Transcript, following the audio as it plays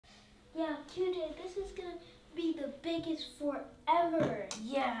QJ, this is gonna be the biggest forever.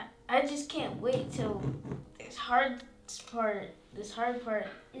 Yeah, I just can't wait till this hard part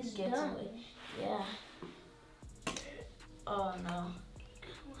Is gets done. away. Yeah. Oh no.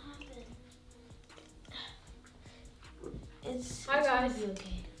 What happened? It's Hi, guys. gonna be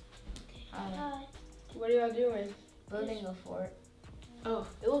okay. Hi. What are y'all doing? Building a fort. Oh,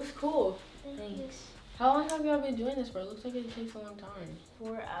 it looks cool. Thank you. Thanks. How long have y'all been doing this for? It looks like it takes a long time.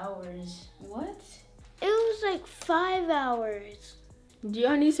 4 hours. What? It was like 5 hours. Do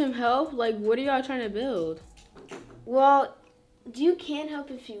y'all need some help? Like, what are y'all trying to build? Well, you can help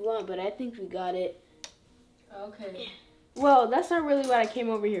if you want, but I think we got it. Okay. Well, that's not really what I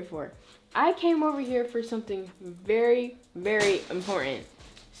came over here for. I came over here for something very, very important.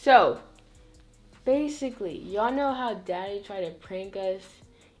 So, basically, y'all know how Daddy tried to prank us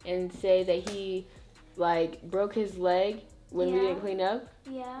and say that he, like, broke his leg when we Yeah. didn't clean up?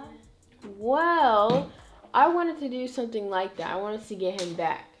 Yeah. Well, I wanted to do something like that. I wanted to get him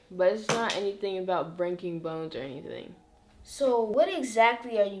back. But it's not anything about breaking bones or anything. So, what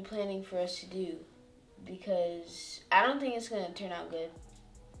exactly are you planning for us to do? Because I don't think it's going to turn out good.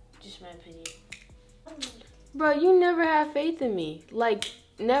 Just my opinion. Bro, you never have faith in me. Like,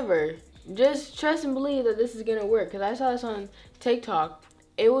 never. Just trust and believe that this is going to work. Because I saw this on TikTok.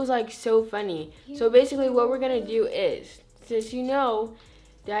 It was, like, so funny. So, basically, what we're going to do is, since you know,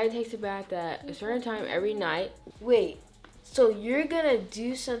 Daddy takes a bath at a certain time every night. Wait, so you're going to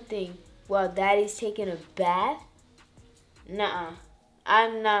do something while Daddy's taking a bath? Nuh-uh.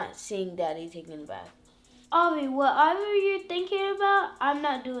 I'm not seeing Daddy taking a bath. Ahvi, whatever you're thinking about, I'm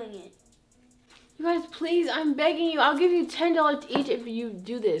not doing it. You guys, please, I'm begging you. I'll give you $10 each if you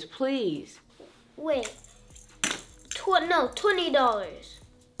do this, please. Wait. $20.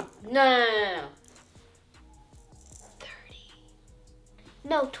 No. 30.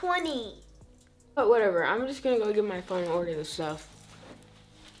 No, 20. But whatever, I'm just going to go get my phone and order the stuff.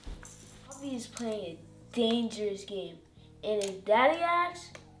 Ahvi is playing a dangerous game. And if Daddy asks,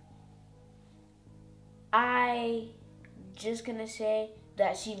 I just gonna say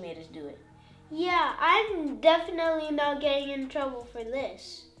that she made us do it. Yeah, I'm definitely not getting in trouble for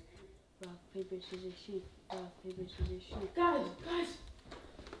this. Rock, paper, scissors, shoot. Rock, paper, scissors, shoot. Guys!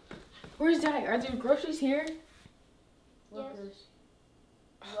 Where's Daddy? Are there groceries here? Yes.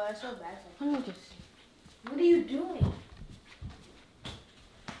 Well, I saw bad. Let me just see. What are you doing?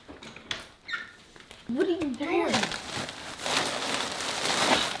 What are you doing?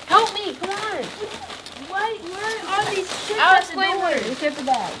 Help me! Come on! Where are these chips I'll at the explain door? later. Let's get the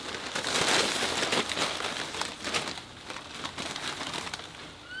bag.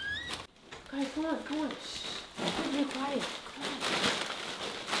 Guys, come on. Shh. Be quiet. Come on.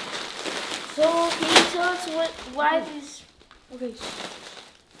 So, can you tell us why this? Okay.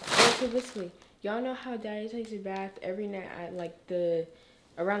 So basically, y'all know how Daddy takes a bath every night at like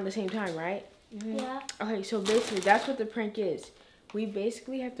around the same time, right? Yeah. Okay, so basically that's what the prank is. We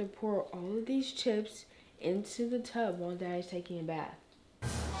basically have to pour all of these chips into the tub while Daddy's taking a bath.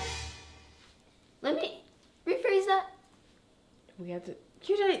 Let me rephrase that. We have to.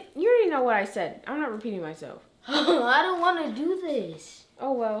 You already know what I said. I'm not repeating myself. I don't want to do this.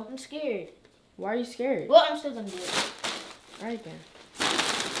 Oh well. I'm scared. Why are you scared? Well, I'm still gonna do it. All right then.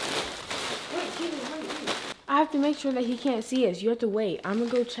 Wait, wait. I have to make sure that he can't see us. You have to wait. I'm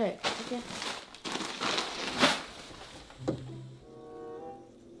gonna go check. Okay.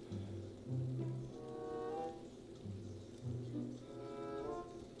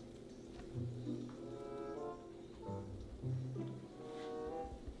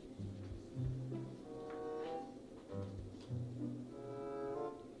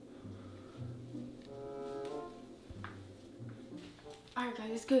 Alright guys,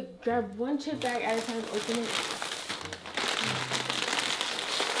 it's good. Grab one chip bag at a time, open it.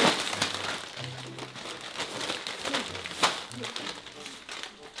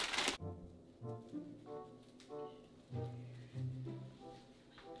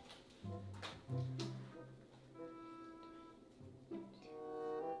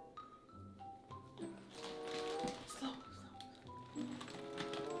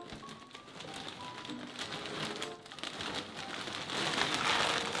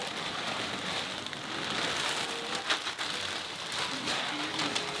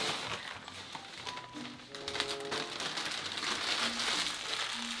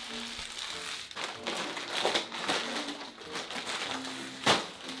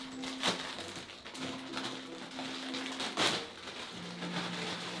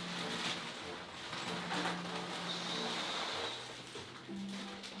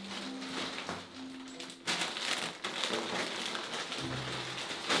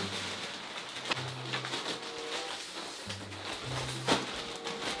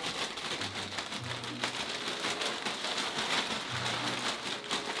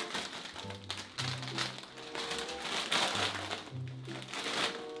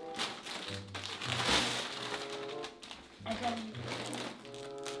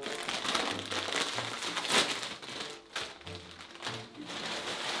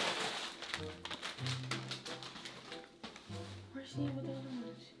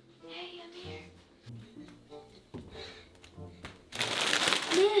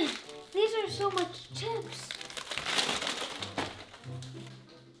 there's so much chips?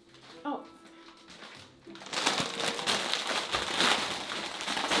 Oh.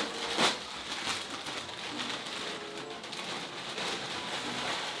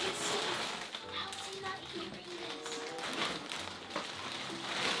 How's he not hearing this?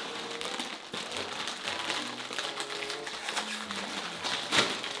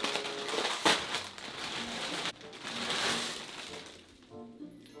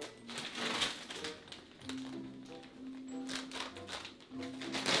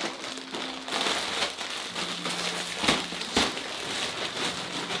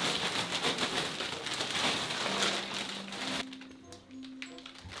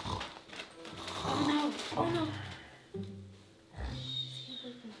 Oh no.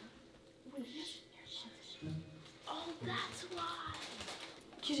 Oh, that's why.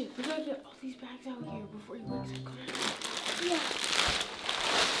 Cutie, we gotta get all these bags out here before he wakes up. Come on. Yeah.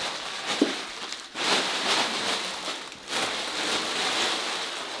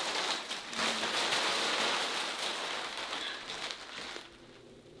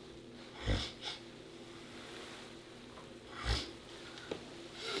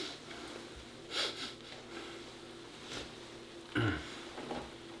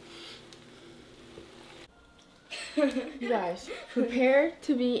 You guys, prepare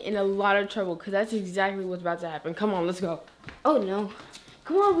to be in a lot of trouble because that's exactly what's about to happen. Come on, let's go. Oh no.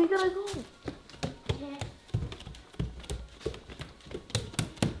 Come on, we gotta go.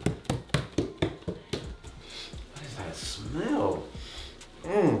 What is that smell?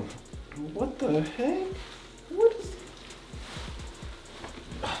 What the heck? What is...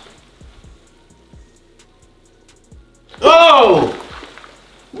 Oh!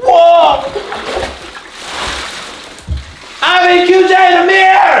 Whoa! Ahvi, QJ, the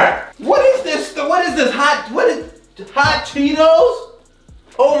mirror! What is this? What is this hot Cheetos?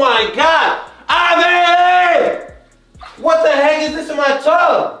 Oh my God! Ahvi! What the heck is this in my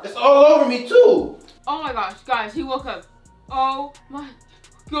tub? It's all over me too. Oh my gosh, guys, he woke up. Oh my.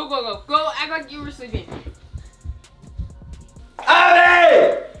 Go, go, go. Go act like you were sleeping.